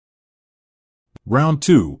Round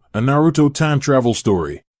 2, a Naruto time travel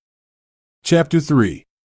story. Chapter 3.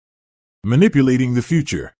 Manipulating the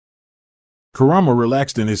future. Kurama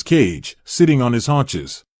relaxed in his cage, sitting on his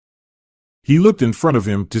haunches. He looked in front of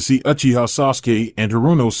him to see Uchiha Sasuke and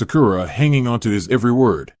Haruno Sakura hanging onto his every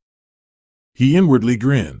word. He inwardly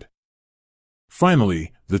grinned.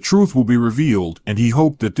 Finally, the truth will be revealed, and he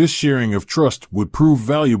hoped that this sharing of trust would prove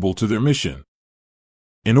valuable to their mission.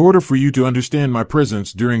 In order for you to understand my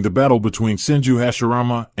presence during the battle between Senju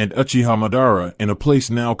Hashirama and Uchiha Madara in a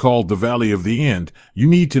place now called the Valley of the End, you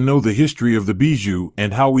need to know the history of the Bijou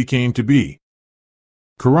and how we came to be.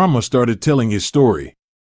 Kurama started telling his story.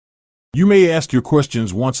 You may ask your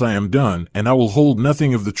questions once I am done, and I will hold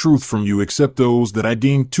nothing of the truth from you except those that I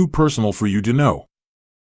deem too personal for you to know.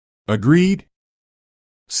 Agreed?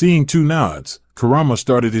 Seeing two nods, Kurama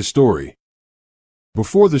started his story.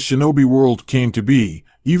 Before the shinobi world came to be,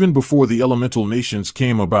 even before the elemental nations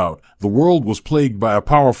came about, the world was plagued by a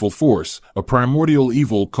powerful force, a primordial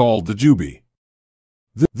evil called the Jubi.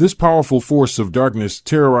 This powerful force of darkness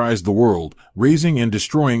terrorized the world, raising and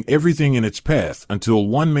destroying everything in its path until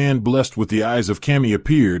one man blessed with the eyes of Kami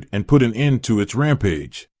appeared and put an end to its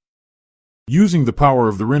rampage. Using the power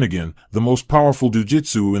of the Rinnegan, the most powerful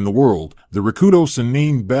jujitsu in the world, the Rakudo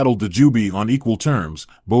Sannin battled the Jubi on equal terms,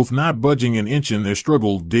 both not budging an inch in their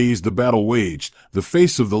struggle days the battle waged, the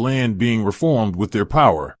face of the land being reformed with their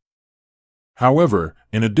power. However,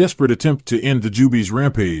 in a desperate attempt to end the Jubi's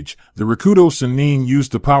rampage, the Rakudo Sannin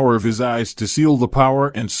used the power of his eyes to seal the power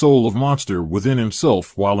and soul of monster within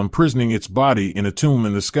himself while imprisoning its body in a tomb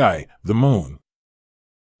in the sky, the moon.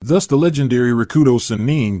 Thus the legendary Rakudo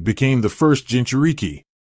Sannin became the first Jinchuriki.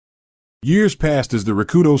 Years passed as the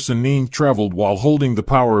Rakudo Sannin traveled while holding the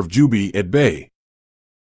power of Jubi at bay.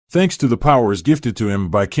 Thanks to the powers gifted to him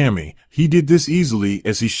by Kami, he did this easily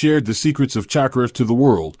as he shared the secrets of chakra to the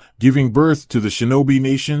world, giving birth to the shinobi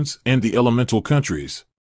nations and the elemental countries.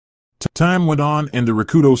 Time went on and the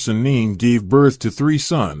Rakudo Sannin gave birth to 3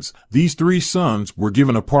 sons. These 3 sons were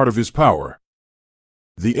given a part of his power.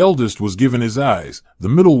 The eldest was given his eyes, the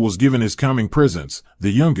middle was given his calming presence,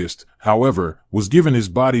 the youngest, however, was given his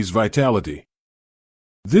body's vitality.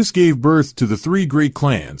 This gave birth to the 3 great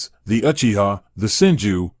clans, the Uchiha, the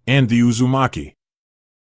Senju, and the Uzumaki.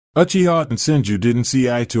 Uchiha and Senju didn't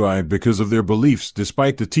see eye to eye because of their beliefs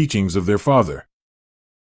despite the teachings of their father.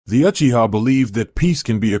 The Uchiha believed that peace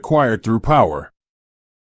can be acquired through power.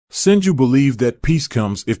 Senju believed that peace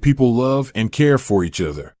comes if people love and care for each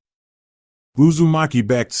other. Uzumaki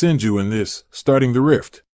backed Senju in this, starting the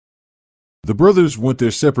rift. The brothers went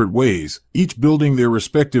their separate ways, each building their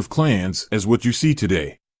respective clans as what you see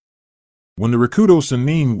today. When the Rakudo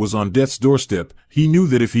Sannin was on death's doorstep, he knew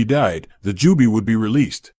that if he died, the Jubi would be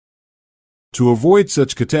released. To avoid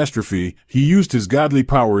such catastrophe, he used his godly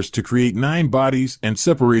powers to create 9 bodies and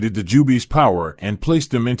separated the Jubi's power and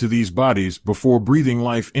placed them into these bodies before breathing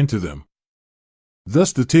life into them.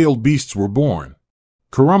 Thus the tailed beasts were born.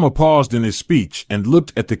 Kurama paused in his speech and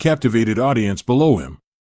looked at the captivated audience below him.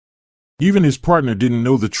 Even his partner didn't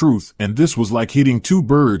know the truth, and this was like hitting 2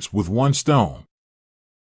 birds with 1 stone.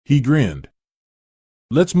 He grinned.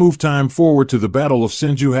 Let's move time forward to the battle of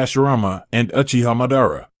Senju Hashirama and Uchiha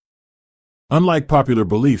Madara. Unlike popular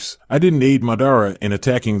beliefs, I didn't aid Madara in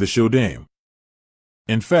attacking the Shodan.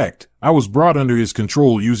 In fact, I was brought under his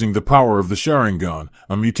control using the power of the Sharingan,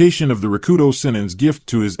 a mutation of the Rakudo Sennin's gift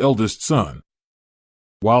to his eldest son.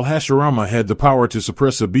 While Hashirama had the power to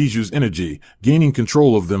suppress a Bijou's energy, gaining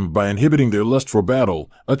control of them by inhibiting their lust for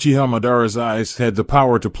battle, Uchiha Madara's eyes had the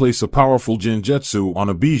power to place a powerful genjutsu on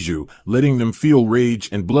a Bijou, letting them feel rage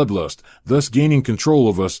and bloodlust, thus gaining control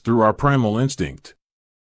of us through our primal instinct.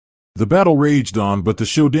 The battle raged on, but the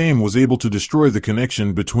Shodan was able to destroy the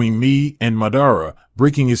connection between me and Madara,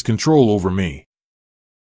 breaking his control over me.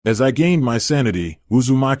 As I gained my sanity,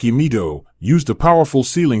 Uzumaki Mito used a powerful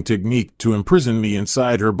sealing technique to imprison me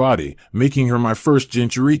inside her body, making her my first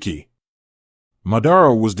Jinchuriki.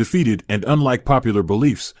 Madara was defeated, and unlike popular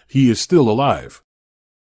beliefs, he is still alive.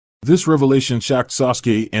 This revelation shocked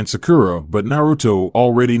Sasuke and Sakura, but Naruto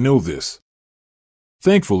already know this.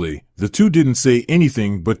 Thankfully, the two didn't say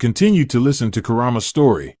anything but continued to listen to Kurama's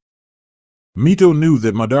story. Mito knew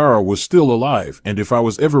that Madara was still alive, and if I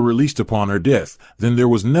was ever released upon her death, then there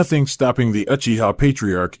was nothing stopping the Uchiha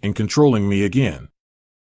Patriarch in controlling me again.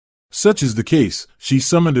 Such is the case, she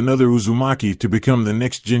summoned another Uzumaki to become the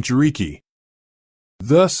next Jinchuriki.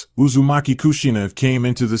 Thus, Uzumaki Kushina came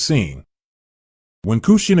into the scene. When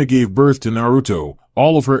Kushina gave birth to Naruto,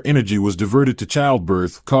 all of her energy was diverted to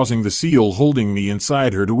childbirth, causing the seal holding me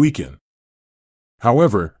inside her to weaken.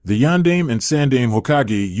 However, the Yondaime and Sandaime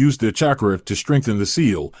Hokage used their chakra to strengthen the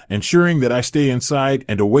seal, ensuring that I stay inside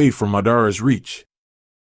and away from Madara's reach.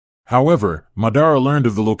 However, Madara learned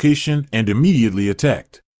of the location and immediately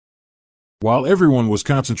attacked. While everyone was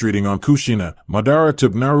concentrating on Kushina, Madara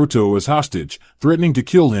took Naruto as hostage, threatening to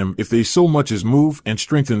kill him if they so much as move and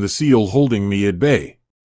strengthen the seal holding me at bay.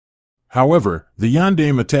 However, the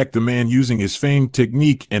Yondaime attacked the man using his famed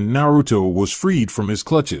technique and Naruto was freed from his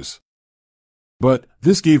clutches. But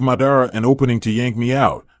this gave Madara an opening to yank me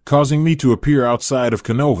out, causing me to appear outside of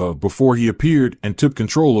Konoha before he appeared and took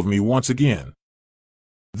control of me once again.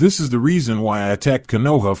 This is the reason why I attacked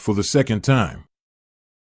Konoha for the second time.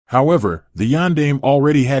 However, the Yondaime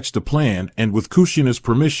already hatched a plan and with Kushina's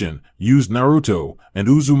permission, used Naruto, and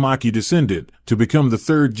Uzumaki descended, to become the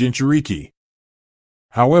third Jinchuriki.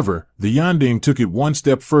 However, the Yondaime took it one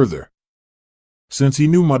step further. Since he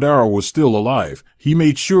knew Madara was still alive, he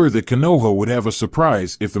made sure that Konoha would have a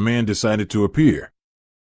surprise if the man decided to appear.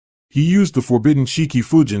 He used the forbidden Shiki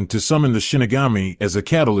Fujin to summon the Shinigami as a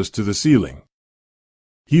catalyst to the sealing.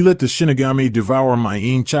 He let the Shinigami devour my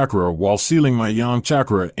Yin chakra while sealing my Yang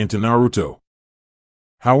chakra into Naruto.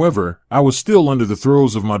 However, I was still under the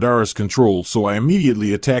throes of Madara's control, so I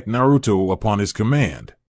immediately attacked Naruto upon his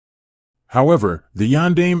command. However, the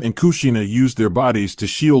Yondaime and Kushina used their bodies to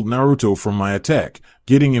shield Naruto from my attack,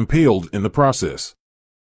 getting impaled in the process.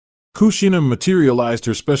 Kushina materialized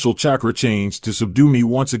her special chakra chains to subdue me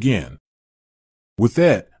once again. With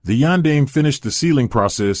that, the Yondaime finished the sealing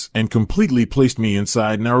process and completely placed me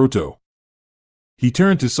inside Naruto. He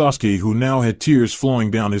turned to Sasuke, who now had tears flowing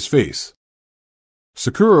down his face.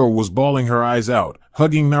 Sakura was bawling her eyes out,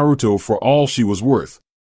 hugging Naruto for all she was worth.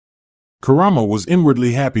 Kurama was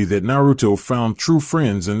inwardly happy that Naruto found true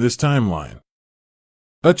friends in this timeline.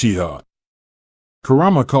 Uchiha.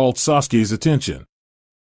 Kurama called Sasuke's attention.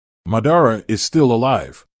 Madara is still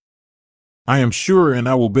alive. I am sure, and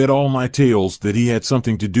I will bet all my tails, that he had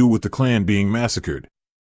something to do with the clan being massacred.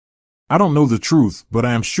 I don't know the truth, but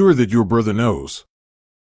I am sure that your brother knows.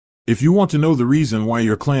 If you want to know the reason why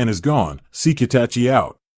your clan is gone, seek Itachi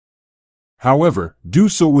out. However, do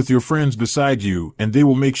so with your friends beside you, and they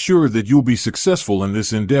will make sure that you'll be successful in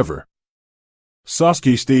this endeavor.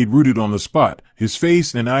 Sasuke stayed rooted on the spot, his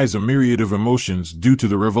face and eyes a myriad of emotions due to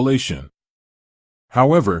the revelation.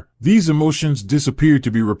 However, these emotions disappeared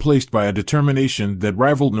to be replaced by a determination that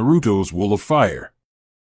rivaled Naruto's will of fire.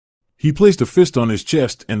 He placed a fist on his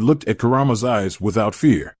chest and looked at Kurama's eyes without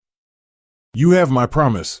fear. You have my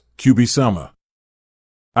promise, Kyubi-sama.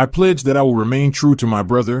 I pledge that I will remain true to my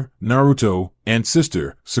brother, Naruto, and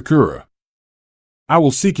sister, Sakura. I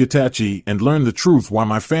will seek Itachi and learn the truth why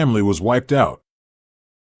my family was wiped out.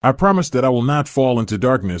 I promise that I will not fall into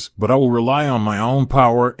darkness, but I will rely on my own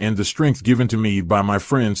power and the strength given to me by my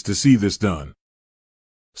friends to see this done.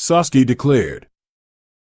 Sasuke declared.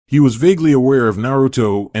 He was vaguely aware of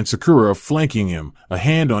Naruto and Sakura flanking him, a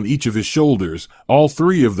hand on each of his shoulders. All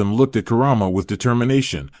three of them looked at Kurama with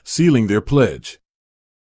determination, sealing their pledge.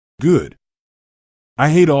 Good. I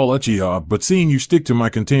hate all Uchiha, but seeing you stick to my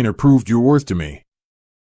container proved your worth to me.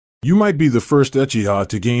 You might be the first Uchiha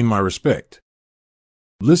to gain my respect.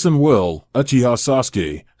 Listen well, Uchiha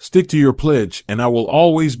Sasuke, stick to your pledge and I will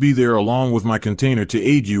always be there along with my container to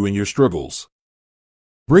aid you in your struggles.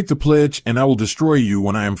 Break the pledge and I will destroy you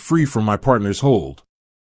when I am free from my partner's hold.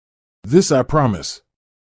 This I promise.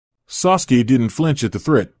 Sasuke didn't flinch at the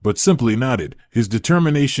threat, but simply nodded, his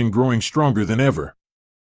determination growing stronger than ever.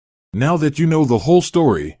 Now that you know the whole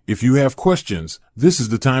story, if you have questions, this is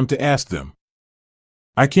the time to ask them.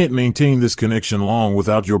 I can't maintain this connection long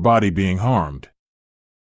without your body being harmed.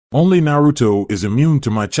 Only Naruto is immune to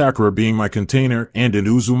my chakra being my container and an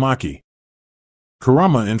Uzumaki.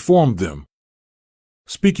 Kurama informed them.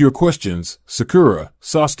 Speak your questions, Sakura,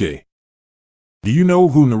 Sasuke. Do you know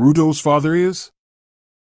who Naruto's father is?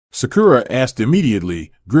 Sakura asked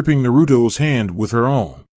immediately, gripping Naruto's hand with her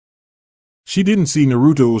own. She didn't see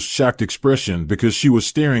Naruto's shocked expression because she was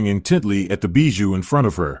staring intently at the bijou in front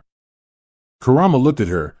of her. Kurama looked at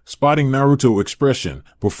her, spotting Naruto's expression,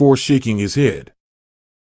 before shaking his head.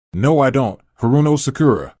 No, I don't, Haruno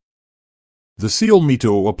Sakura. The seal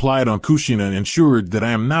Mito applied on Kushina ensured that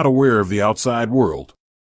I am not aware of the outside world.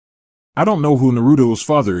 I don't know who Naruto's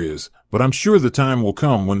father is, but I'm sure the time will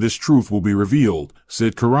come when this truth will be revealed,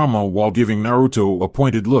 said Kurama while giving Naruto a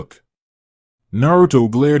pointed look. Naruto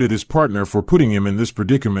glared at his partner for putting him in this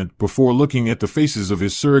predicament before looking at the faces of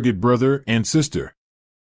his surrogate brother and sister.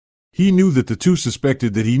 He knew that the two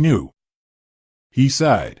suspected that he knew. He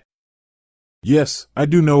sighed. Yes, I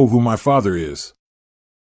do know who my father is,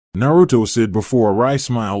 Naruto said before a wry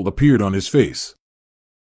smile appeared on his face.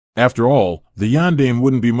 After all, the Yondaime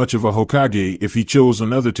wouldn't be much of a Hokage if he chose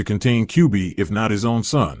another to contain Kyuubi if not his own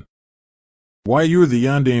son. "Why, you're the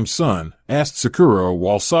Yondaime's son?" asked Sakura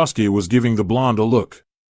while Sasuke was giving the blonde a look.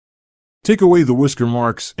 "Take away the whisker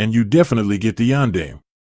marks and you definitely get the Yondaime,"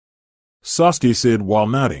 Sasuke said while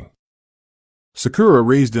nodding. Sakura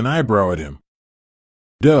raised an eyebrow at him.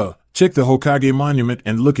 "Duh, check the Hokage monument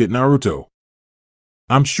and look at Naruto.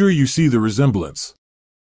 I'm sure you see the resemblance.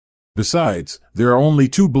 Besides, there are only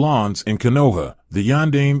two blondes in Konoha, the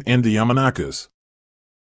Yondaime and the Yamanakas.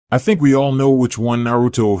 I think we all know which one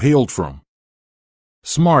Naruto hailed from."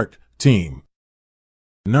 "Smart, team,"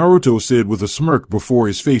 Naruto said with a smirk before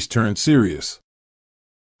his face turned serious.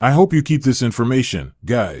 "I hope you keep this information,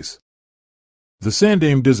 guys. The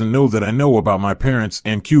Sandaime doesn't know that I know about my parents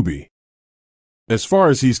and Kyuubi. As far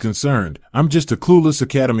as he's concerned, I'm just a clueless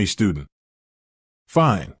academy student."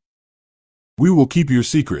 "Fine. We will keep your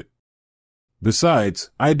secret.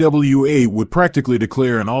 Besides, IWA would practically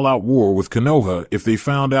declare an all-out war with Konoha if they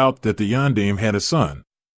found out that the Yondaime had a son,"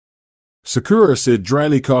 Sakura said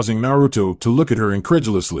dryly, causing Naruto to look at her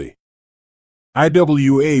incredulously.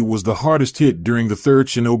 IWA was the hardest hit during the Third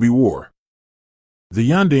Shinobi War. The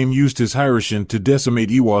Yondaime used his Hiraishin to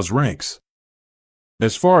decimate Iwa's ranks.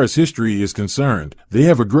 As far as history is concerned, they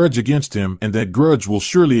have a grudge against him, and that grudge will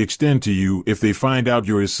surely extend to you if they find out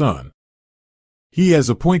you're his son. He has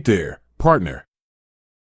a point there, partner.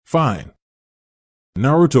 Fine.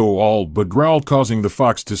 Naruto all but growled, causing the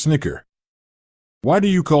fox to snicker. "Why do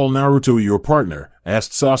you call Naruto your partner?"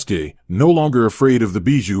 asked Sasuke, no longer afraid of the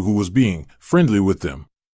Bijou who was being friendly with them.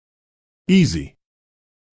 "Easy.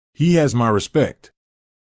 He has my respect,"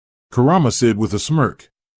 Kurama said with a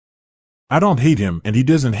smirk. "I don't hate him, and he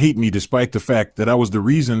doesn't hate me despite the fact that I was the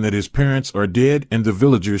reason that his parents are dead and the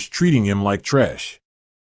villagers treating him like trash.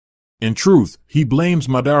 In truth, he blames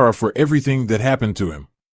Madara for everything that happened to him.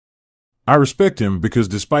 I respect him because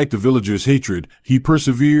despite the villagers' hatred, he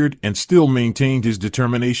persevered and still maintained his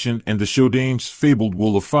determination and the Shodaime's fabled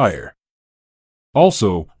Wool of Fire.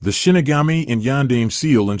 Also, the Shinigami and Yondaime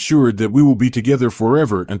seal ensured that we will be together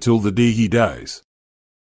forever until the day he dies.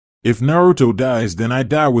 If Naruto dies, then I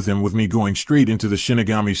die with him, with me going straight into the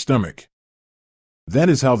Shinigami's stomach. That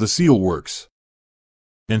is how the seal works.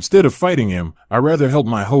 Instead of fighting him, I rather help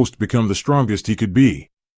my host become the strongest he could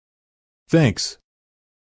be." "Thanks,"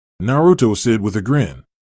 Naruto said with a grin.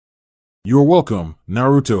 "You're welcome,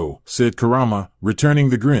 Naruto," said Kurama,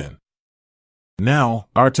 returning the grin. "Now,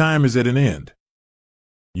 our time is at an end.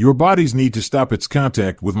 Your bodies need to stop its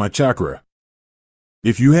contact with my chakra.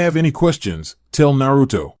 If you have any questions, tell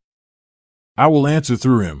Naruto. I will answer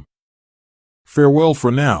through him. Farewell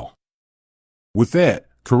for now." With that,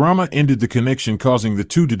 Kurama ended the connection, causing the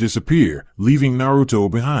two to disappear, leaving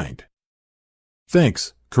Naruto behind.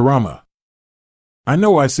 "Thanks, Kurama. I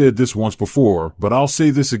know I said this once before, but I'll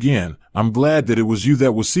say this again. I'm glad that it was you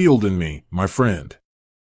that was sealed in me, my friend."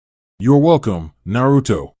 "You're welcome,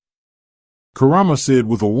 Naruto," Kurama said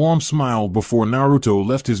with a warm smile before Naruto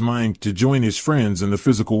left his mind to join his friends in the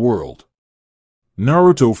physical world.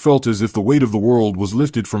 Naruto felt as if the weight of the world was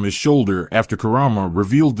lifted from his shoulder after Kurama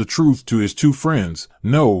revealed the truth to his two friends,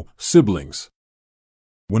 no, siblings.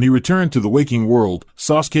 When he returned to the waking world,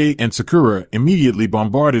 Sasuke and Sakura immediately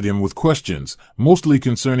bombarded him with questions, mostly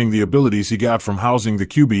concerning the abilities he got from housing the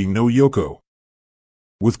Kyuubi no Yoko.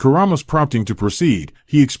 With Kurama's prompting to proceed,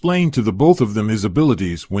 he explained to the both of them his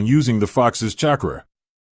abilities when using the fox's chakra.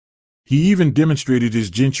 He even demonstrated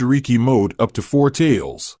his Jinchuriki mode up to 4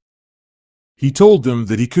 tails. He told them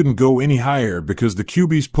that he couldn't go any higher because the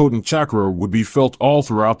Kyuubi's potent chakra would be felt all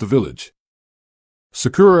throughout the village.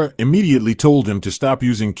 Sakura immediately told him to stop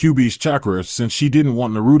using Kyuubi's chakra since she didn't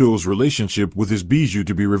want Naruto's relationship with his Bijou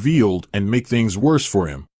to be revealed and make things worse for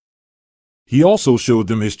him. He also showed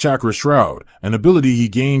them his chakra shroud, an ability he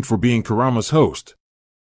gained for being Kurama's host.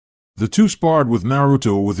 The two sparred with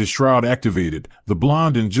Naruto with his shroud activated, the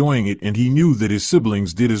blonde enjoying it, and he knew that his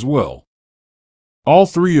siblings did as well. All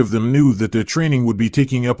three of them knew that their training would be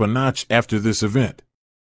taking up a notch after this event.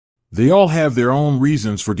 They all have their own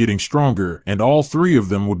reasons for getting stronger, and all three of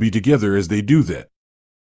them would be together as they do that.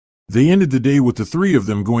 They ended the day with the three of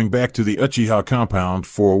them going back to the Uchiha compound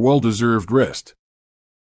for a well-deserved rest.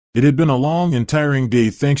 It had been a long and tiring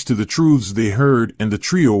day thanks to the truths they heard, and the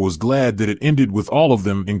trio was glad that it ended with all of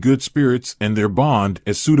them in good spirits and their bond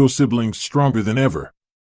as pseudo-siblings stronger than ever.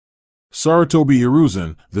 Sarutobi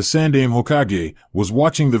Hiruzen, the Sandaime Hokage, was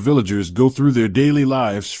watching the villagers go through their daily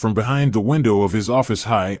lives from behind the window of his office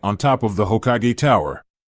high on top of the Hokage Tower.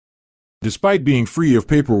 Despite being free of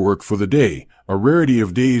paperwork for the day, a rarity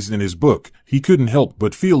of days in his book, he couldn't help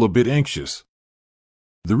but feel a bit anxious.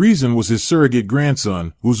 The reason was his surrogate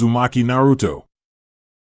grandson, Uzumaki Naruto.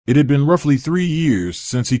 It had been roughly 3 years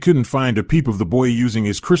since he couldn't find a peep of the boy using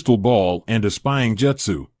his crystal ball and a spying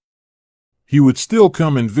jutsu. He would still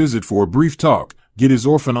come and visit for a brief talk, get his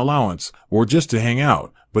orphan allowance, or just to hang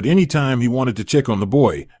out, but any time he wanted to check on the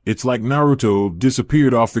boy, it's like Naruto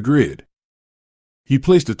disappeared off the grid. He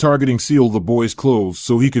placed a targeting seal on the boy's clothes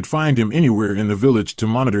so he could find him anywhere in the village to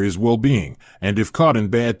monitor his well-being, and if caught in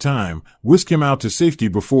bad time, whisk him out to safety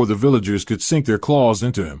before the villagers could sink their claws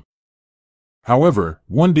into him. However,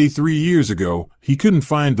 one day 3 years ago, he couldn't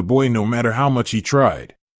find the boy no matter how much he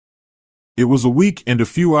tried. It was a week and a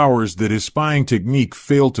few hours that his spying technique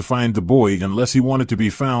failed to find the boy unless he wanted to be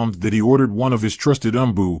found that he ordered one of his trusted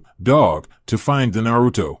dog, to find the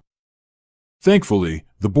Naruto. Thankfully,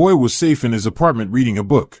 the boy was safe in his apartment reading a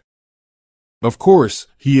book. Of course,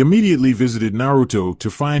 he immediately visited Naruto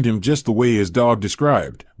to find him just the way his dog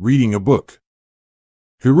described, reading a book.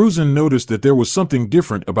 Hiruzen noticed that there was something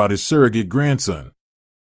different about his surrogate grandson.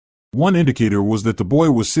 One indicator was that the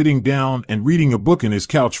boy was sitting down and reading a book in his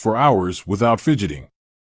couch for hours without fidgeting.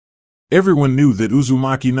 Everyone knew that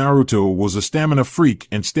Uzumaki Naruto was a stamina freak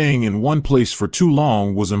and staying in one place for too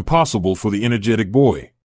long was impossible for the energetic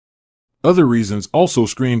boy. Other reasons also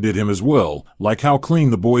screamed at him as well, like how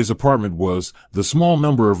clean the boy's apartment was, the small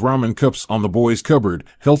number of ramen cups on the boy's cupboard,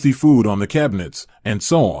 healthy food on the cabinets, and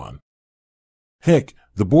so on. Heck,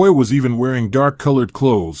 the boy was even wearing dark-colored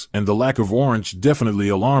clothes, and the lack of orange definitely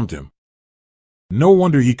alarmed him. No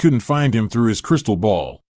wonder he couldn't find him through his crystal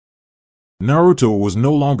ball. Naruto was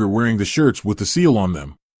no longer wearing the shirts with the seal on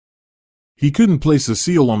them. He couldn't place a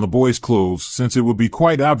seal on the boy's clothes since it would be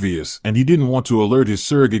quite obvious, and he didn't want to alert his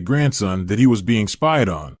surrogate grandson that he was being spied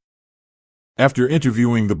on. After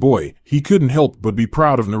interviewing the boy, he couldn't help but be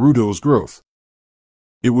proud of Naruto's growth.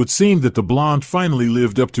 It would seem that the blonde finally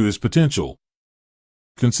lived up to his potential.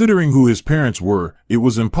 Considering who his parents were, it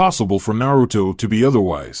was impossible for Naruto to be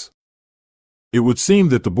otherwise. It would seem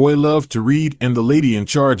that the boy loved to read, and the lady in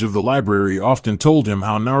charge of the library often told him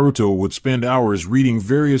how Naruto would spend hours reading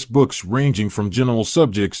various books ranging from general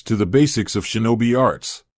subjects to the basics of shinobi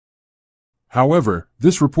arts. However,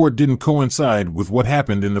 this report didn't coincide with what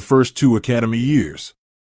happened in the first 2 academy years.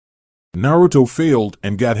 Naruto failed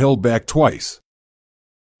and got held back twice.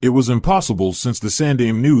 It was impossible since the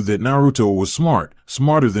Sandaime knew that Naruto was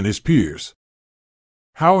smarter than his peers.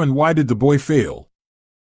 How and why did the boy fail?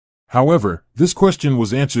 However, this question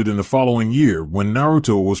was answered in the following year when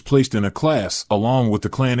Naruto was placed in a class along with the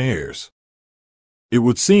clan heirs. It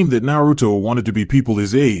would seem that Naruto wanted to be people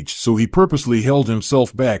his age, so he purposely held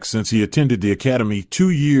himself back since he attended the academy 2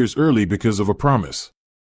 years early because of a promise.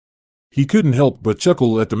 He couldn't help but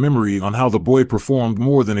chuckle at the memory on how the boy performed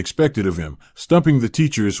more than expected of him, stumping the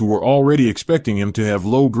teachers who were already expecting him to have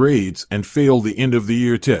low grades and fail the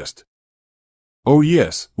end-of-the-year test. Oh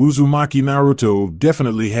yes, Uzumaki Naruto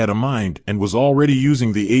definitely had a mind and was already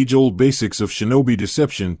using the age-old basics of shinobi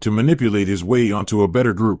deception to manipulate his way onto a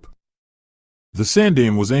better group. The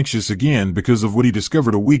Sandaime was anxious again because of what he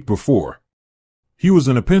discovered a week before. He was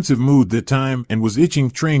in a pensive mood that time and was itching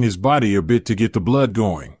to train his body a bit to get the blood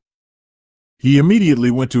going. He immediately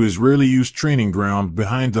went to his rarely used training ground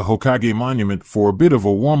behind the Hokage monument for a bit of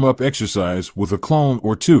a warm-up exercise with a clone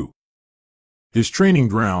or two. His training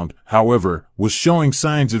ground, however, was showing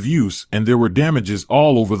signs of use and there were damages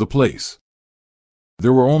all over the place.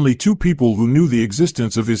 There were only 2 people who knew the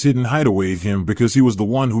existence of his hidden hideaway, him because he was the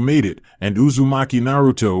one who made it, and Uzumaki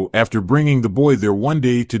Naruto after bringing the boy there one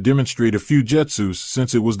day to demonstrate a few jutsus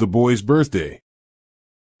since it was the boy's birthday.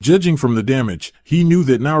 Judging from the damage, he knew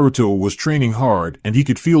that Naruto was training hard and he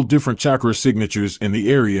could feel different chakra signatures in the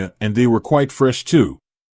area and they were quite fresh too.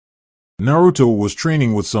 Naruto was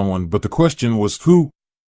training with someone, but the question was who?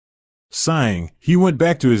 Sighing, he went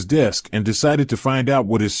back to his desk and decided to find out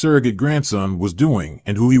what his surrogate grandson was doing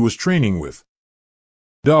and who he was training with.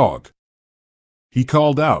 Dog. He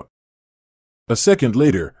called out. A second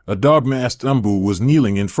later, a dog-masked was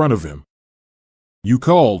kneeling in front of him. You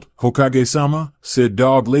called, Hokage-sama, said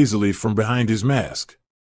Dog lazily from behind his mask.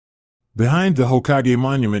 Behind the Hokage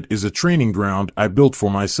monument is a training ground I built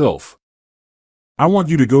for myself. I want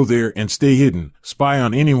you to go there and stay hidden, spy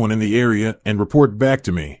on anyone in the area, and report back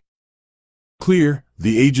to me. Clear,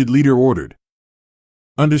 the aged leader ordered.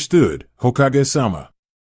 Understood, Hokage-sama.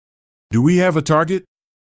 Do we have a target?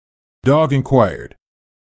 Dog inquired.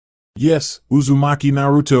 Yes, Uzumaki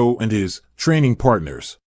Naruto and his training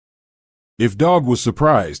partners. If Dog was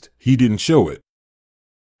surprised, he didn't show it.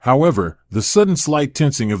 However, the sudden slight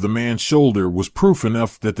tensing of the man's shoulder was proof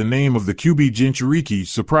enough that the name of the Kyuubi Jinchuriki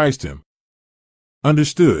surprised him.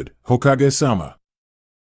 Understood, Hokage-sama.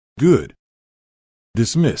 Good.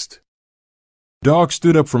 Dismissed. Dog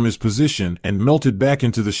stood up from his position and melted back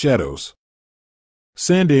into the shadows.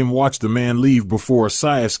 Sandaime watched the man leave before a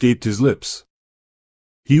sigh escaped his lips.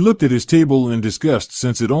 He looked at his table in disgust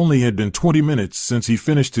since it only had been 20 minutes since he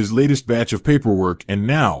finished his latest batch of paperwork, and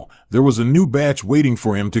now there was a new batch waiting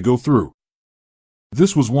for him to go through.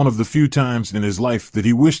 This was one of the few times in his life that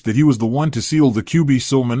he wished that he was the one to seal the QB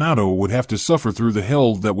so Minato would have to suffer through the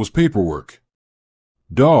hell that was paperwork.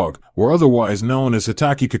 Dog, or otherwise known as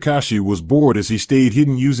Hitaki Kakashi, was bored as he stayed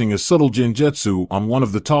hidden using a subtle genjutsu on one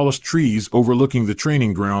of the tallest trees overlooking the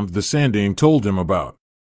training ground the Sandaime told him about.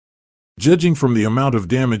 Judging from the amount of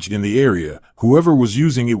damage in the area, whoever was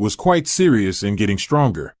using it was quite serious and getting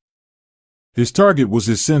stronger. His target was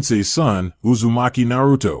his sensei's son, Uzumaki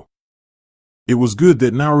Naruto. It was good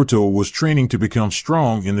that Naruto was training to become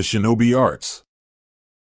strong in the shinobi arts.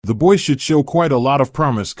 The boy should show quite a lot of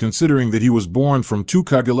promise considering that he was born from two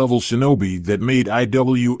Kage-level shinobi that made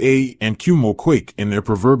Iwa and Kumo quake in their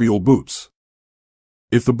proverbial boots.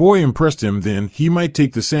 If the boy impressed him, then he might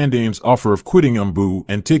take the Sandaime's offer of quitting Umbu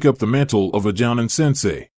and take up the mantle of a Jounin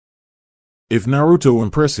sensei. If Naruto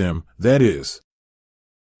impressed him, that is.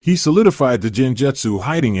 He solidified the genjutsu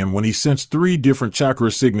hiding him when he sensed 3 different chakra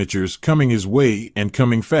signatures coming his way and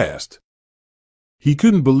coming fast. He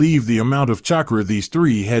couldn't believe the amount of chakra these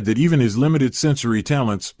 3 had that even his limited sensory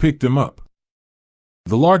talents picked them up.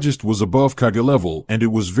 The largest was above Kage level and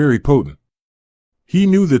it was very potent. He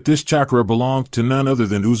knew that this chakra belonged to none other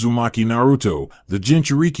than Uzumaki Naruto, the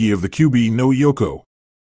Jinchuriki of the Kyuubi no Yoko.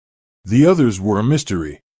 The others were a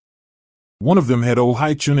mystery. One of them had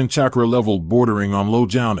Ohai Chunin chakra level bordering on low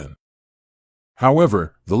Jounin.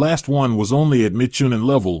 However, the last one was only at mid-Chunin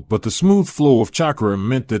level, but the smooth flow of chakra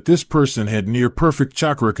meant that this person had near-perfect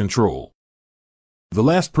chakra control. The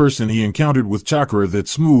last person he encountered with chakra that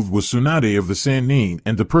smooth was Tsunade of the Sannin,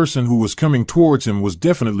 and the person who was coming towards him was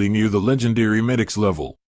definitely near the legendary medic's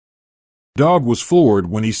level. Dog was floored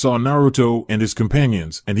when he saw Naruto and his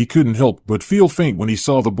companions, and he couldn't help but feel faint when he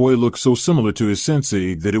saw the boy look so similar to his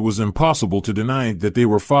sensei that it was impossible to deny that they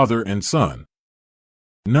were father and son.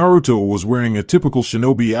 Naruto was wearing a typical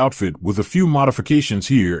shinobi outfit with a few modifications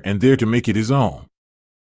here and there to make it his own.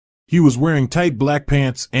 He was wearing tight black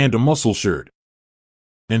pants and a muscle shirt.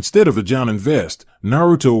 Instead of a Jounin vest,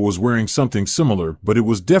 Naruto was wearing something similar, but it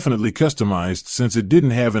was definitely customized since it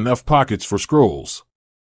didn't have enough pockets for scrolls.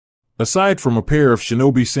 Aside from a pair of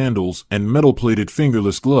shinobi sandals and metal-plated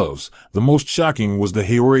fingerless gloves, the most shocking was the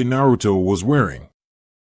Haori Naruto was wearing.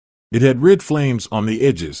 It had red flames on the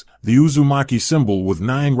edges, the Uzumaki symbol with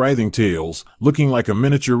 9 writhing tails, looking like a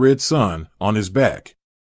miniature red sun, on his back.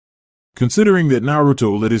 Considering that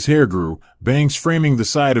Naruto let his hair grow, bangs framing the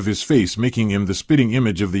side of his face making him the spitting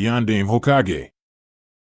image of the Yondaime Hokage.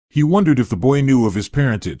 He wondered if the boy knew of his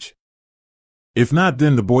parentage. If not,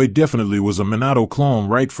 then the boy definitely was a Minato clone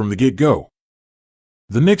right from the get-go.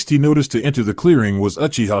 The next he noticed to enter the clearing was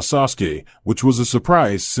Uchiha Sasuke, which was a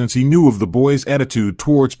surprise since he knew of the boy's attitude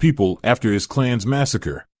towards people after his clan's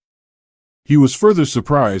massacre. He was further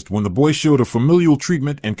surprised when the boy showed a familial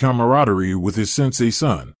treatment and camaraderie with his sensei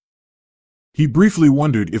son. He briefly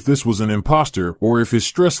wondered if this was an imposter or if his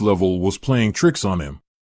stress level was playing tricks on him.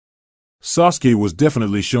 Sasuke was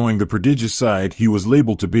definitely showing the prodigious side he was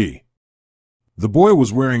labeled to be. The boy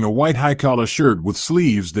was wearing a white high-collar shirt with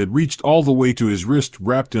sleeves that reached all the way to his wrist,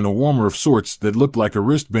 wrapped in a warmer of sorts that looked like a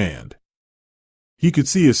wristband. He could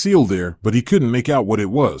see a seal there, but he couldn't make out what it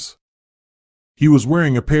was. He was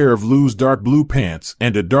wearing a pair of loose dark blue pants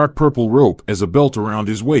and a dark purple rope as a belt around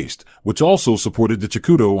his waist, which also supported the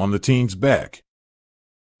chikudo on the teen's back.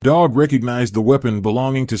 Dog recognized the weapon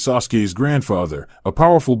belonging to Sasuke's grandfather, a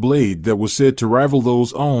powerful blade that was said to rival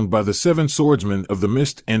those owned by the 7 swordsmen of the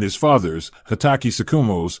Mist and his father's, Hatake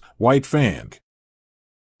Tsukumo's, White Fang.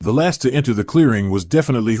 The last to enter the clearing was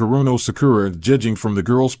definitely Haruno Sakura, judging from the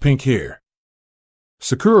girl's pink hair.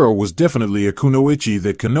 Sakura was definitely a kunoichi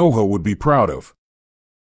that Konoha would be proud of.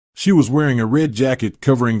 She was wearing a red jacket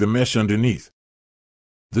covering the mesh underneath.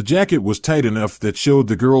 The jacket was tight enough that showed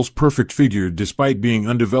the girl's perfect figure despite being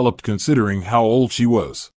undeveloped considering how old she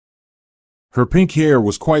was. Her pink hair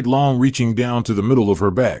was quite long, reaching down to the middle of her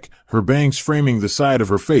back, her bangs framing the side of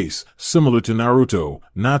her face, similar to Naruto,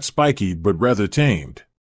 not spiky but rather tamed.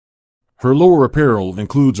 Her lower apparel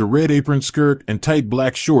includes a red apron skirt and tight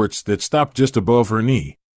black shorts that stopped just above her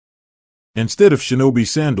knee. Instead of shinobi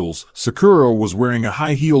sandals, Sakura was wearing a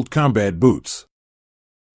high-heeled combat boots.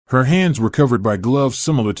 Her hands were covered by gloves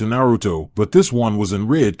similar to Naruto, but this one was in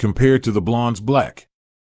red compared to the blonde's black.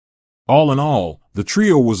 All in all, the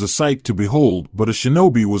trio was a sight to behold, but a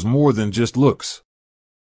shinobi was more than just looks.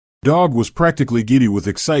 Dog was practically giddy with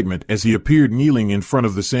excitement as he appeared kneeling in front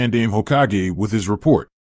of the Sandaime Hokage with his report.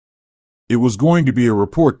 It was going to be a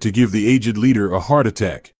report to give the aged leader a heart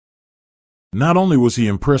attack. Not only was he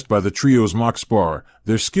impressed by the trio's mock spar,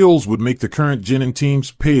 their skills would make the current Genin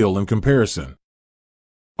teams pale in comparison.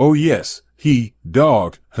 Oh yes, he,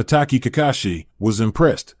 Dog, Hatake Kakashi, was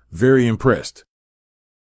impressed, very impressed.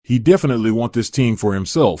 He definitely want this team for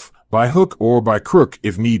himself, by hook or by crook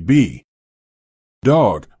if need be.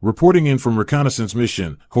 Dog, reporting in from reconnaissance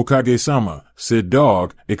mission, Hokage-sama, said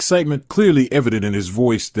Dog, excitement clearly evident in his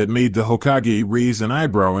voice that made the Hokage raise an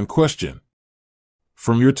eyebrow and question.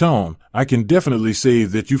 From your tone, I can definitely say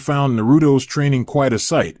that you found Naruto's training quite a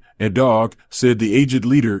sight, and Dog, said the aged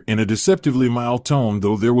leader in a deceptively mild tone,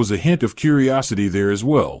 though there was a hint of curiosity there as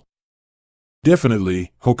well.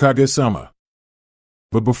 Definitely, Hokage-sama.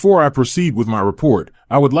 But before I proceed with my report,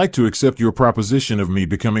 I would like to accept your proposition of me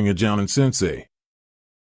becoming a Jounin sensei.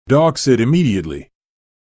 Dog said immediately.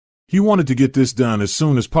 He wanted to get this done as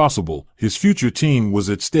soon as possible, his future team was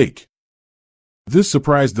at stake. This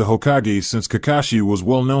surprised the Hokage since Kakashi was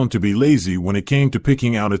well known to be lazy when it came to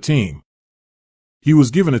picking out a team. He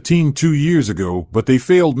was given a team 2 years ago, but they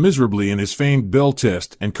failed miserably in his famed bell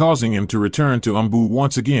test and causing him to return to Umbu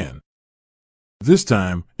once again. This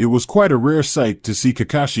time, it was quite a rare sight to see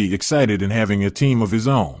Kakashi excited and having a team of his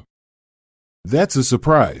own. That's a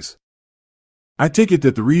surprise. I take it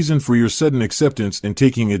that the reason for your sudden acceptance in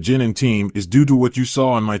taking a Genin team is due to what you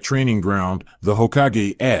saw on my training ground, the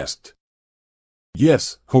Hokage asked.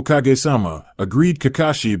 Yes, Hokage-sama, agreed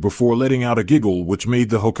Kakashi before letting out a giggle which made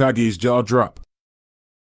the Hokage's jaw drop.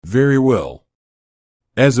 Very well.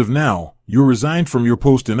 As of now, you're resigned from your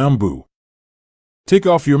post in Umbu. Take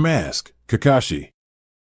off your mask, Kakashi.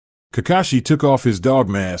 Kakashi took off his dog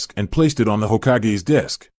mask and placed it on the Hokage's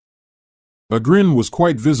desk. A grin was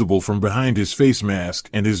quite visible from behind his face mask,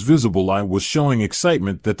 and his visible eye was showing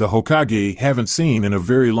excitement that the Hokage haven't seen in a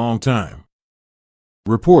very long time.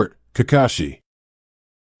 Report, Kakashi.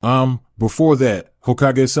 Before that,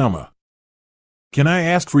 Hokage-sama. Can I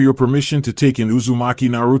ask for your permission to take in Uzumaki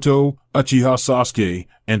Naruto, Uchiha Sasuke,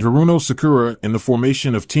 and Haruno Sakura in the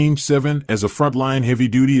formation of Team 7 as a frontline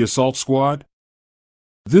heavy-duty assault squad?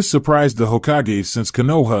 This surprised the Hokage since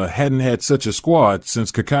Konoha hadn't had such a squad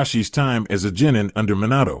since Kakashi's time as a Genin under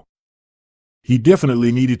Minato. He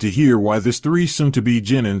definitely needed to hear why this 3 soon-to-be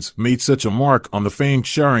Genins made such a mark on the famed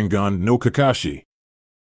Sharingan no Kakashi.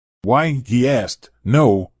 Why, he asked.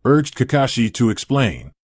 No, urged Kakashi to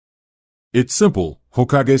explain. It's simple,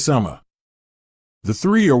 Hokage-sama. The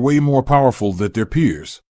 3 are way more powerful than their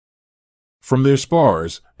peers. From their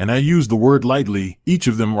spars, and I use the word lightly, each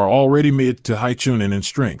of them are already mid to high chunin in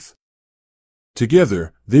strength.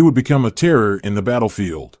 Together, they would become a terror in the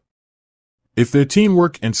battlefield. If their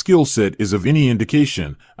teamwork and skill set is of any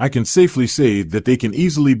indication, I can safely say that they can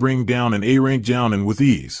easily bring down an A-rank Jounin with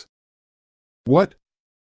ease. What?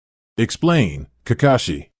 Explain,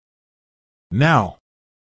 Kakashi. Now,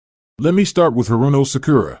 let me start with Haruno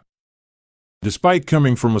Sakura. Despite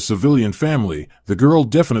coming from a civilian family, the girl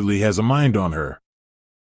definitely has a mind on her.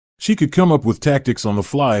 She could come up with tactics on the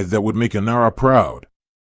fly that would make a Nara proud.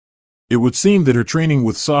 It would seem that her training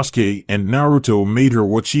with Sasuke and Naruto made her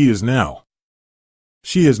what she is now.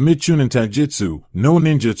 She has mid-chunin taijutsu, no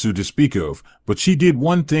ninjutsu to speak of, but she did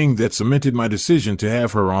one thing that cemented my decision to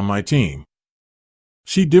have her on my team.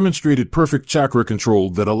 She demonstrated perfect chakra control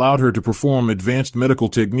that allowed her to perform advanced medical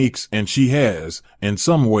techniques, and she has, in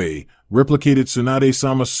some way, replicated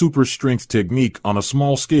Tsunade-sama's super strength technique on a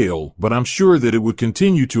small scale, but I'm sure that it would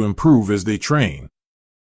continue to improve as they train.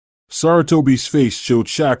 Sarutobi's face showed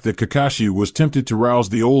shock that Kakashi was tempted to rouse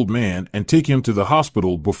the old man and take him to the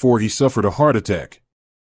hospital before he suffered a heart attack.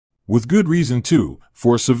 With good reason too,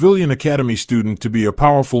 for a civilian academy student to be a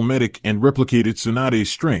powerful medic and replicated Tsunade's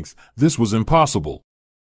strength, this was impossible.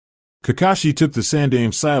 Kakashi took the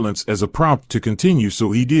Sandaime silence as a prompt to continue,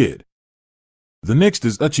 so he did. The next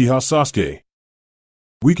is Uchiha Sasuke.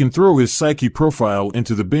 We can throw his psyche profile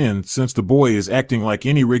into the bin since the boy is acting like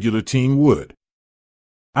any regular teen would.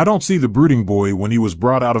 I don't see the brooding boy when he was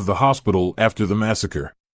brought out of the hospital after the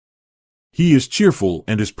massacre. He is cheerful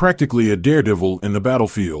and is practically a daredevil in the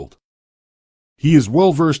battlefield. He is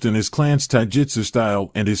well versed in his clan's taijutsu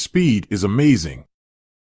style and his speed is amazing.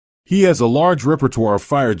 He has a large repertoire of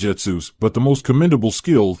fire jutsus, but the most commendable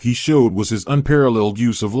skill he showed was his unparalleled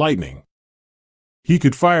use of lightning. He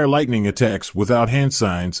could fire lightning attacks without hand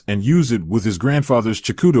signs and use it with his grandfather's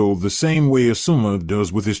Chikudo the same way Asuma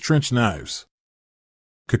does with his trench knives.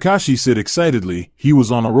 Kakashi said excitedly, he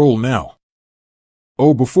was on a roll now.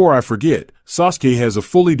 Oh, before I forget, Sasuke has a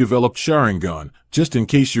fully developed Sharingan, just in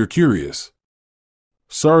case you're curious.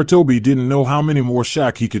 Sarutobi didn't know how many more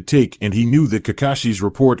shock he could take, and he knew that Kakashi's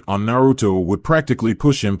report on Naruto would practically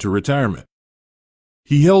push him to retirement.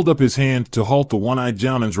 He held up his hand to halt the one-eyed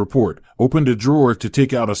Jounin's report, opened a drawer to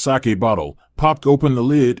take out a sake bottle, popped open the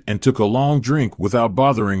lid, and took a long drink without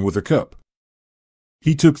bothering with a cup.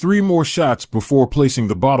 He took 3 more shots before placing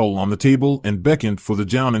the bottle on the table and beckoned for the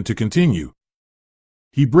Jounin to continue.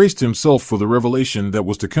 He braced himself for the revelation that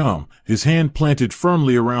was to come, his hand planted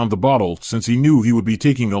firmly around the bottle since he knew he would be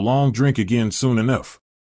taking a long drink again soon enough.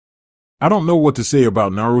 I don't know what to say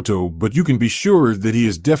about Naruto, but you can be sure that he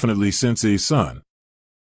is definitely Sensei's son.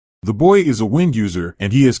 The boy is a wind user,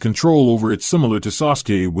 and he has control over it similar to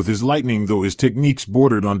Sasuke with his lightning, though his techniques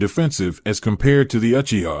bordered on defensive as compared to the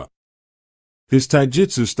Uchiha. His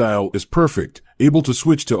taijutsu style is perfect, able to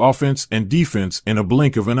switch to offense and defense in a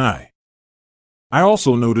blink of an eye. I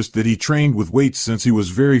also noticed that he trained with weights since he was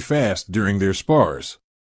very fast during their spars.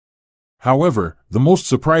 However, the most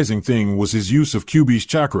surprising thing was his use of Kyuubi's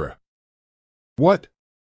chakra. "What?"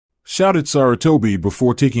 shouted Sarutobi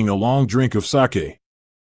before taking a long drink of sake.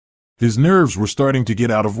 His nerves were starting to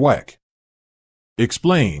get out of whack.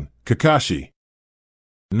 "Explain, Kakashi."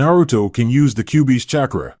 "Naruto can use the Kyuubi's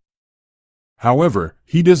chakra. However,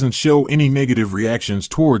 he doesn't show any negative reactions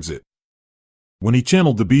towards it. When he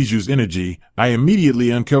channeled the Bijuu's energy, I immediately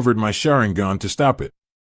uncovered my Sharingan to stop it.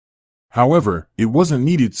 However, it wasn't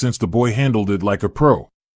needed since the boy handled it like a pro.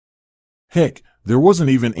 Heck, there wasn't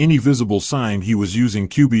even any visible sign he was using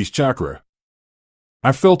Kyuubi's chakra.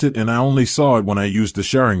 I felt it, and I only saw it when I used the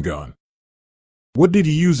Sharingan." "What did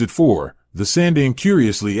he use it for?" the Sandaime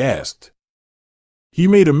curiously asked. He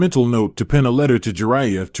made a mental note to pen a letter to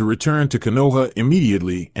Jiraiya to return to Konoha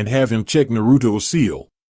immediately and have him check Naruto's seal.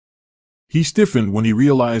 He stiffened when he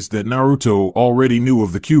realized that Naruto already knew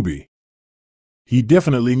of the Kyuubi. He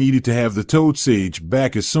definitely needed to have the Toad Sage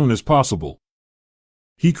back as soon as possible.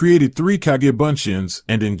 He created 3 Kage Bunshins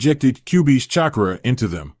and injected Kyuubi's chakra into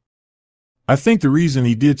them. I think the reason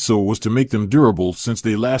he did so was to make them durable, since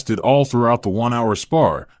they lasted all throughout the 1-hour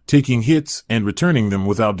spar, taking hits and returning them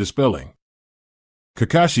without dispelling.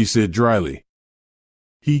 Kakashi said dryly.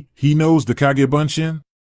 He knows the Kage Bunshin?"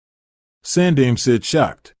 Sandaime said,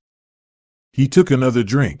 shocked. He took another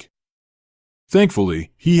drink.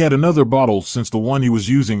 Thankfully, he had another bottle since the one he was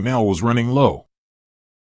using now was running low.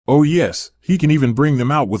 "Oh yes, he can even bring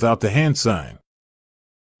them out without the hand sign.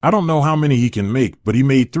 I don't know how many he can make, but he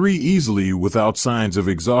made 3 easily without signs of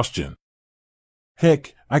exhaustion.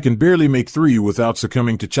 Heck, I can barely make 3 without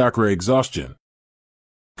succumbing to chakra exhaustion."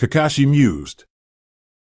 Kakashi mused.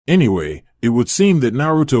 Anyway, it would seem that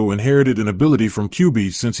Naruto inherited an ability from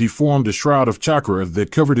Kyuubi, since he formed a shroud of chakra that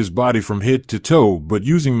covered his body from head to toe, but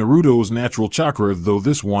using Naruto's natural chakra, though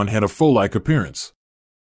this one had a foe-like appearance.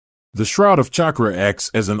 The shroud of chakra acts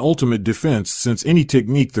as an ultimate defense, since any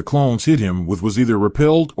technique the clones hit him with was either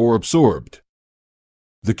repelled or absorbed.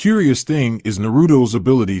 The curious thing is Naruto's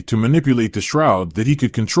ability to manipulate the shroud, that he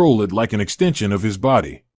could control it like an extension of his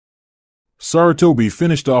body. Sarutobi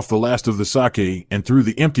finished off the last of the sake and threw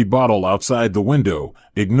the empty bottle outside the window,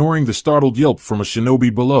 ignoring the startled yelp from a shinobi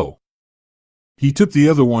below. He took the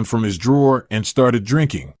other one from his drawer and started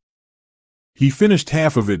drinking. He finished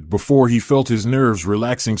half of it before he felt his nerves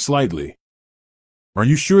relaxing slightly. "Are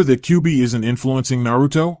you sure that Kyuubi isn't influencing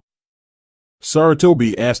Naruto?"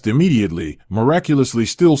 Sarutobi asked immediately, miraculously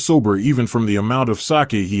still sober even from the amount of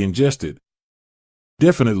sake he ingested.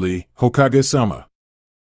 "Definitely, Hokage-sama.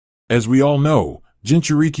 As we all know,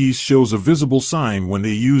 Jinchurikis shows a visible sign when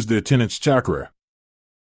they use their tenant's chakra.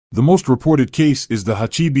 The most reported case is the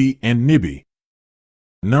Hachibi and Nibi.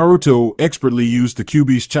 Naruto expertly used the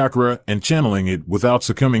Kyuubi's chakra and channeling it without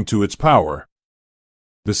succumbing to its power.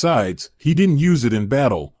 Besides, he didn't use it in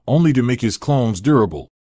battle, only to make his clones durable.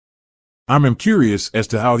 I'm curious as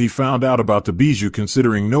to how he found out about the Bijuu,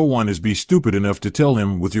 considering no one is stupid enough to tell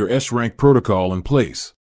him with your S-rank protocol in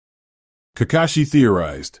place." Kakashi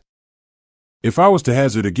theorized. "If I was to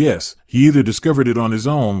hazard a guess, he either discovered it on his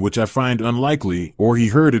own, which I find unlikely, or he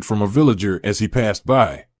heard it from a villager as he passed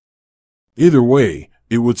by. Either way,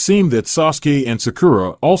 it would seem that Sasuke and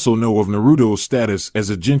Sakura also know of Naruto's status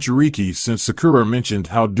as a Jinchuriki, since Sakura mentioned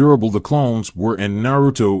how durable the clones were and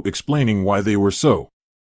Naruto explaining why they were so.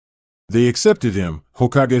 They accepted him,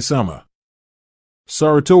 Hokage-sama."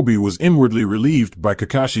 Sarutobi was inwardly relieved by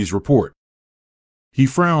Kakashi's report. He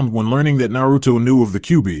frowned when learning that Naruto knew of the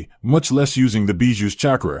Kyuubi, much less using the Bijuu's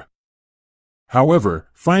chakra. However,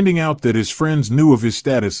 finding out that his friends knew of his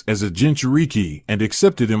status as a Jinchuriki and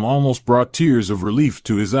accepted him almost brought tears of relief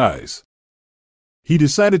to his eyes. He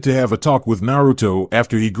decided to have a talk with Naruto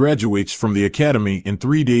after he graduates from the academy in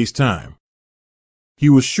 3 days' time. He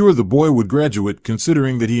was sure the boy would graduate,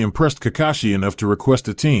 considering that he impressed Kakashi enough to request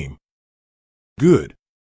a team. Good.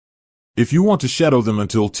 If you want to shadow them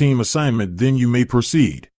until team assignment, then you may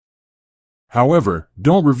proceed. However,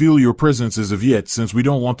 don't reveal your presence as of yet, since we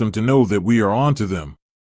don't want them to know that we are on to them.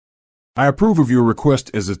 I approve of your request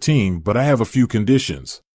as a team, but I have a few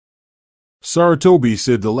conditions. Sarutobi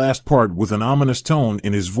said the last part with an ominous tone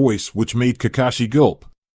in his voice which made Kakashi gulp.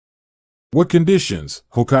 What conditions,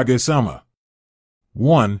 Hokage-sama?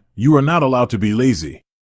 1. You are not allowed to be lazy.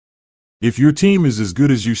 If your team is as good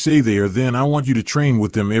as you say they are, then I want you to train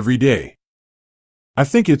with them every day. I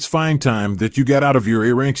think it's fine time that you got out of your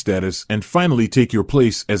A-rank status and finally take your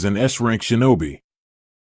place as an S-rank shinobi.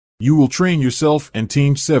 You will train yourself and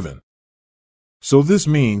Team 7. So this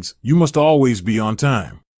means you must always be on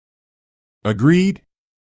time. Agreed?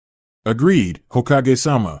 Agreed,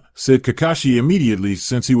 Hokage-sama, said Kakashi immediately,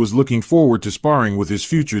 since he was looking forward to sparring with his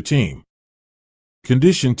future team.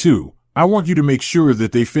 Condition 2. I want you to make sure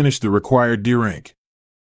that they finish the required D-rank.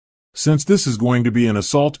 Since this is going to be an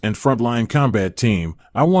assault and frontline combat team,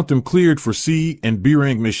 I want them cleared for C and B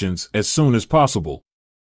rank missions as soon as possible.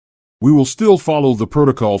 We will still follow the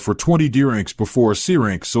protocol for 20 D ranks before a C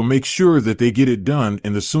rank, so make sure that they get it done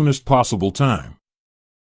in the soonest possible time.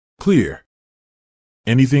 Clear.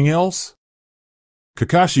 Anything else?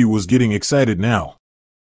 Kakashi was getting excited now.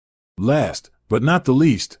 Last, but not the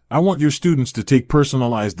least, I want your students to take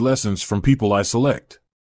personalized lessons from people I select.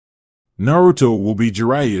 Naruto will be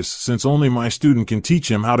Jiraiya's, since only my student can teach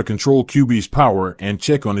him how to control Kyuubi's power and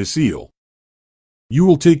check on his seal. You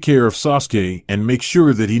will take care of Sasuke and make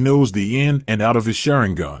sure that he knows the in and out of his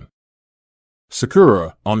Sharingan.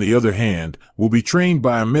 Sakura, on the other hand, will be trained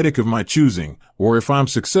by a medic of my choosing, or if I'm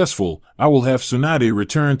successful, I will have Tsunade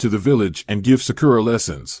return to the village and give Sakura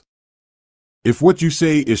lessons. If what you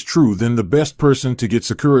say is true, then the best person to get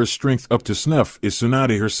Sakura's strength up to snuff is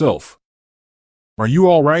Tsunade herself. Are you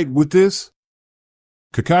all right with this?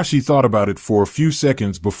 Kakashi thought about it for a few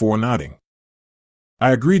seconds before nodding.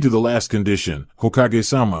 I agree to the last condition,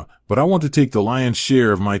 Hokage-sama, but I want to take the lion's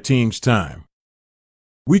share of my team's time.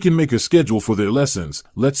 We can make a schedule for their lessons,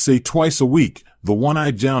 let's say twice a week, the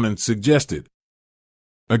one-eyed Jounin suggested.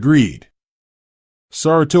 Agreed.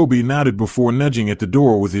 Sarutobi nodded before nudging at the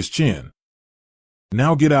door with his chin.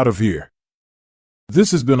 Now get out of here.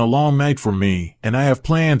 This has been a long night for me, and I have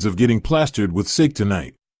plans of getting plastered with sake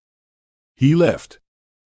tonight. He left.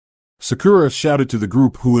 Sakura shouted to the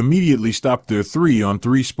group, who immediately stopped their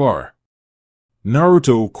 3-on-3 spar.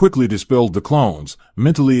 Naruto quickly dispelled the clones,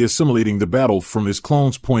 mentally assimilating the battle from his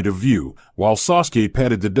clone's point of view, while Sasuke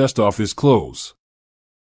patted the dust off his clothes.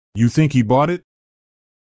 You think he bought it?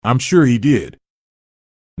 I'm sure he did.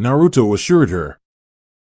 Naruto assured her.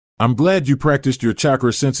 I'm glad you practiced your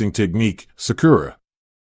chakra sensing technique, Sakura.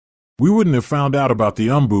 We wouldn't have found out about the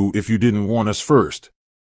Umbu if you didn't warn us first.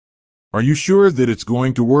 Are you sure that it's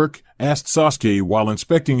going to work? Asked Sasuke while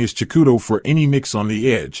inspecting his Chikudo for any nicks on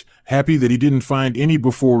the edge, happy that he didn't find any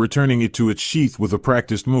before returning it to its sheath with a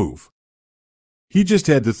practiced move. He just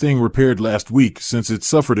had the thing repaired last week, since it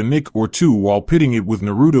suffered a nick or two while pitting it with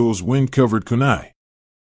Naruto's wind-covered kunai.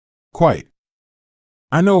 Quite.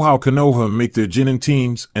 I know how Konoha make their Genin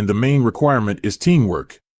teams, and the main requirement is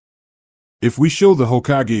teamwork. If we show the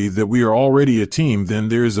Hokage that we are already a team, then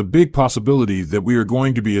there is a big possibility that we are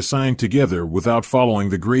going to be assigned together without following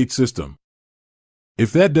the grade system.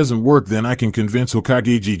 If that doesn't work, then I can convince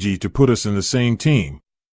Hokage Gigi to put us in the same team.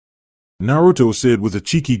 Naruto said with a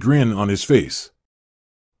cheeky grin on his face.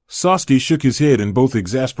 Sasuke shook his head in both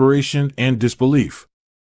exasperation and disbelief.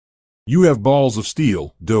 You have balls of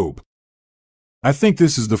steel, dope. I think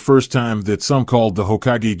this is the first time that some called the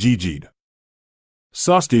Hokage Gigi'd.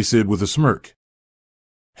 Sasuke said with a smirk.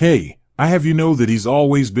 Hey, I have you know that he's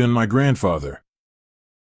always been my grandfather.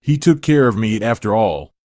 He took care of me after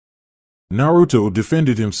all. Naruto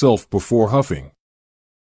defended himself before huffing.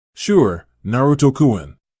 Sure,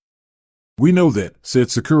 Naruto-kun. We know that, said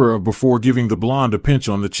Sakura before giving the blonde a pinch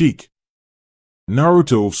on the cheek.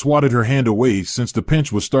 Naruto swatted her hand away since the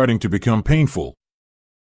pinch was starting to become painful.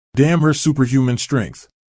 Damn her superhuman strength.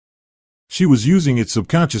 She was using it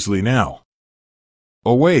subconsciously now.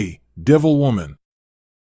 Away, devil woman.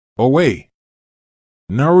 Away.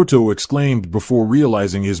 Naruto exclaimed before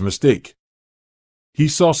realizing his mistake. He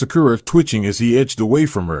saw Sakura twitching as he edged away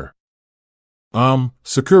from her.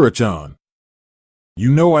 Sakura-chan.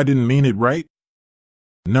 You know I didn't mean it, right?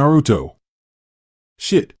 Naruto.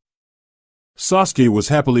 Shit. Sasuke was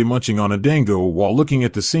happily munching on a dango while looking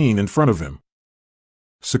at the scene in front of him.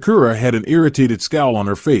 Sakura had an irritated scowl on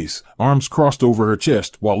her face, arms crossed over her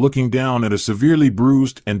chest while looking down at a severely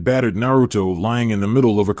bruised and battered Naruto lying in the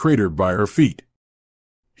middle of a crater by her feet.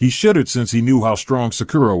 He shuddered since he knew how strong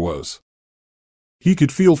Sakura was. He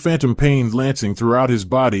could feel phantom pain lancing throughout his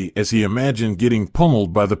body as he imagined getting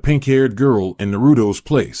pummeled by the pink-haired girl in Naruto's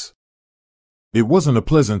place. It wasn't a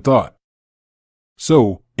pleasant thought.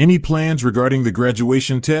 So, any plans regarding the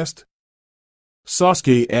graduation test?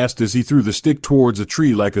 Sasuke asked as he threw the stick towards a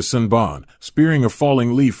tree like a sunbon, spearing a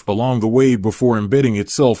falling leaf along the way before embedding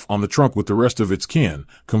itself on the trunk with the rest of its kin,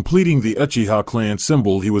 completing the Uchiha clan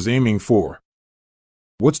symbol he was aiming for.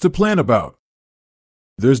 What's the plan about?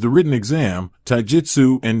 There's the written exam,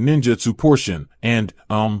 taijutsu and ninjutsu portion, and,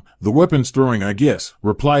 the weapons throwing I guess,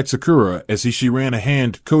 replied Sakura as she ran a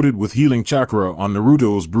hand coated with healing chakra on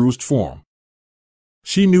Naruto's bruised form.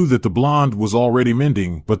 She knew that the blonde was already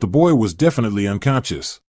mending, but the boy was definitely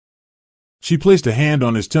unconscious. She placed a hand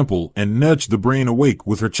on his temple and nudged the brain awake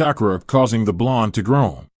with her chakra, causing the blonde to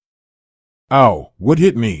groan. Ow, what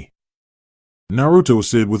hit me? Naruto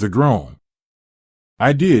said with a groan.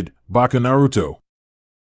 I did, Baka Naruto.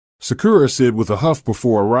 Sakura said with a huff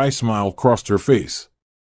before a wry smile crossed her face.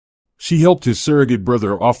 She helped his surrogate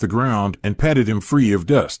brother off the ground and patted him free of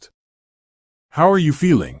dust. How are you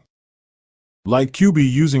feeling? Like Kyuubi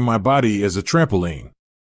using my body as a trampoline.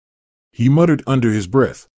 He muttered under his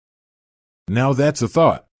breath. Now that's a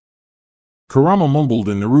thought. Kurama mumbled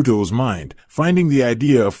in Naruto's mind, finding the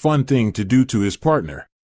idea a fun thing to do to his partner.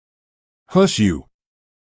 Hush you.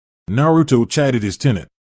 Naruto chided his tenant.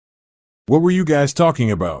 What were you guys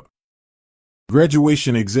talking about?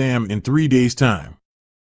 Graduation exam in 3 days' time.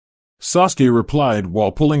 Sasuke replied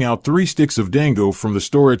while pulling out 3 sticks of dango from the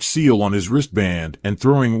storage seal on his wristband and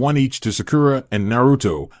throwing one each to Sakura and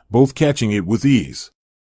Naruto, both catching it with ease.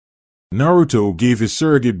 Naruto gave his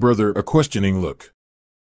surrogate brother a questioning look.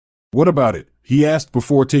 What about it? He asked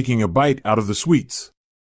before taking a bite out of the sweets.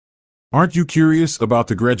 Aren't you curious about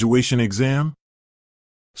the graduation exam?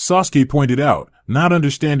 Sasuke pointed out, not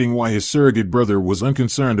understanding why his surrogate brother was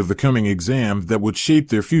unconcerned of the coming exam that would shape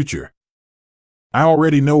their future. I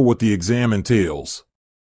already know what the exam entails.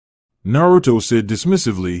 Naruto said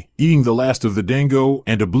dismissively, eating the last of the dango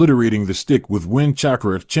and obliterating the stick with wind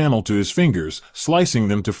chakra channeled to his fingers, slicing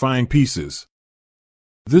them to fine pieces.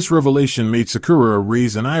 This revelation made Sakura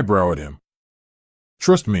raise an eyebrow at him.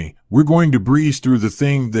 Trust me, we're going to breeze through the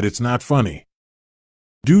thing that it's not funny.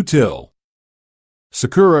 Do tell.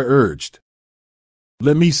 Sakura urged.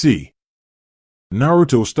 Let me see.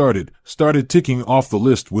 Naruto started ticking off the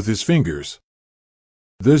list with his fingers.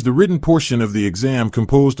 There's the written portion of the exam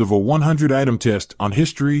composed of a 100-item test on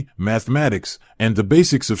history, mathematics, and the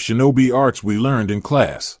basics of shinobi arts we learned in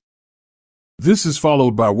class. This is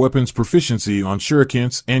followed by weapons proficiency on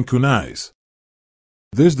shurikens and kunais.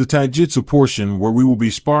 There's the taijutsu portion where we will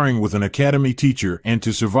be sparring with an academy teacher and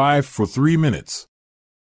to survive for 3 minutes.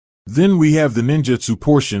 Then we have the ninjutsu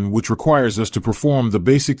portion which requires us to perform the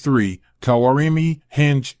basic 3, kawarimi,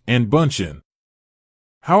 henge, and bunshin.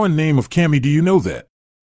 How in name of Kami do you know that?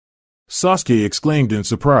 Sasuke exclaimed in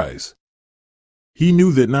surprise. He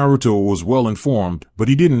knew that Naruto was well informed, but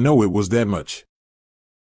he didn't know it was that much.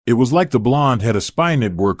 It was like the blonde had a spy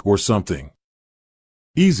network or something.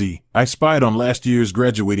 Easy, I spied on last year's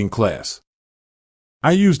graduating class.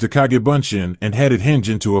 I used a Kage Bunshin and had it hinge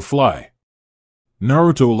into a fly.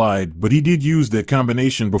 Naruto lied, but he did use that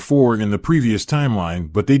combination before in the previous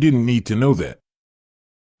timeline, but they didn't need to know that.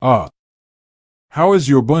 Ah. How is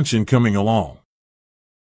your Bunshin coming along?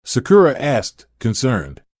 Sakura asked,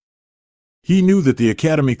 concerned. He knew that the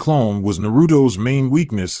Academy clone was Naruto's main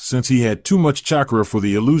weakness since he had too much chakra for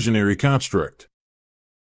the illusionary construct.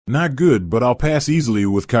 Not good, but I'll pass easily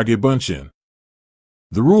with Kage Bunshin.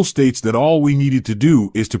 The rule states that all we needed to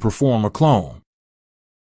do is to perform a clone.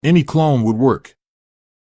 Any clone would work.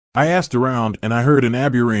 I asked around and I heard an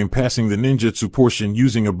Aburame passing the ninjutsu portion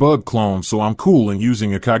using a bug clone, so I'm cool in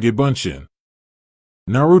using a Kage Bunshin.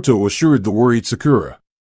 Naruto assured the worried Sakura.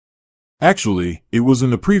 Actually, it was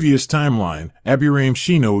in the previous timeline, Aburame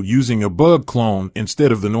Shino using a bug clone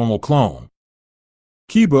instead of the normal clone.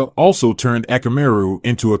 Kiba also turned Akamaru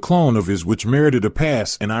into a clone of his which merited a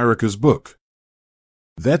pass in Irika's book.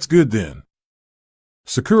 That's good then.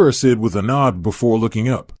 Sakura said with a nod before looking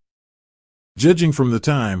up. Judging from the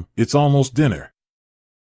time, it's almost dinner.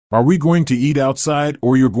 Are we going to eat outside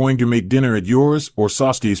or you're going to make dinner at yours or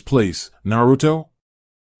Sasuke's place, Naruto?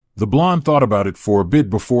 The blonde thought about it for a bit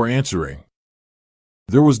before answering.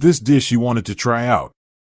 There was this dish he wanted to try out.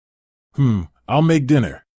 I'll make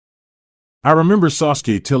dinner. I remember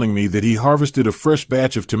Sasuke telling me that he harvested a fresh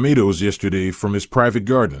batch of tomatoes yesterday from his private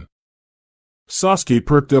garden. Sasuke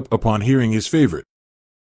perked up upon hearing his favorite.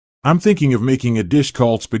 I'm thinking of making a dish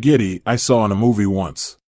called spaghetti I saw in a movie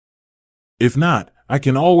once. If not, I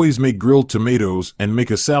can always make grilled tomatoes and make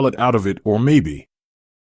a salad out of it, or maybe.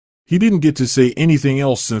 He didn't get to say anything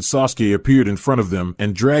else since Sasuke appeared in front of them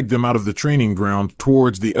and dragged them out of the training ground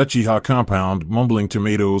towards the Uchiha compound, mumbling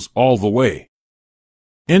tomatoes all the way.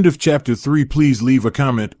 End of chapter 3. Please leave a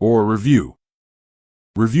comment or a review.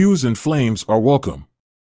 Reviews and flames are welcome.